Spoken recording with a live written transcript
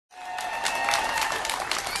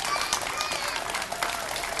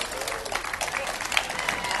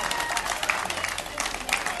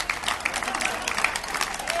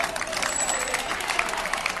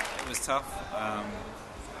tough,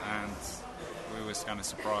 and we were kind of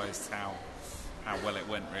surprised how well it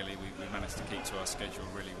went. Really, we managed to keep to our schedule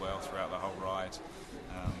really well throughout the whole ride.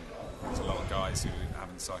 There's a lot of guys who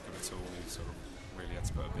haven't cycled at all who sort of really had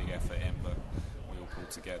to put a big effort in, but we all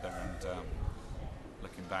pulled together, and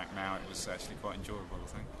looking back now, it was actually quite enjoyable, I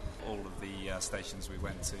think. All of the stations we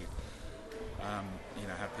went to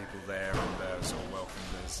had people there and sort of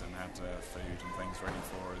welcomed us and had food and things ready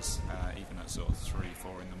for us. Even at sort of 3,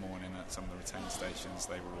 4 in the morning at some of the return stations,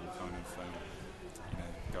 they were all kind of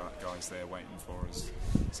guys there waiting for us.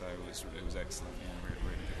 So it was excellent,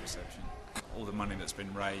 really good reception. All the money that's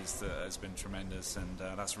been raised has been tremendous, and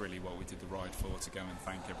that's really what we did the ride for, to go and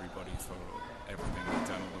thank everybody for everything they've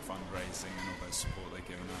done, all the fundraising and all the support they've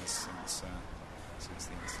given us since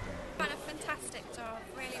the incident. Done a fantastic job,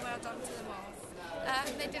 really well done to them all.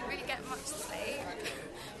 They didn't really get much sleep,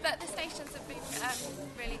 but the stations have been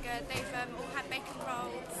really good. They've all had bacon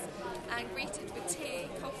rolls and greeted with tea,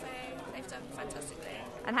 coffee. They've done fantastically.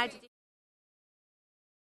 And how did you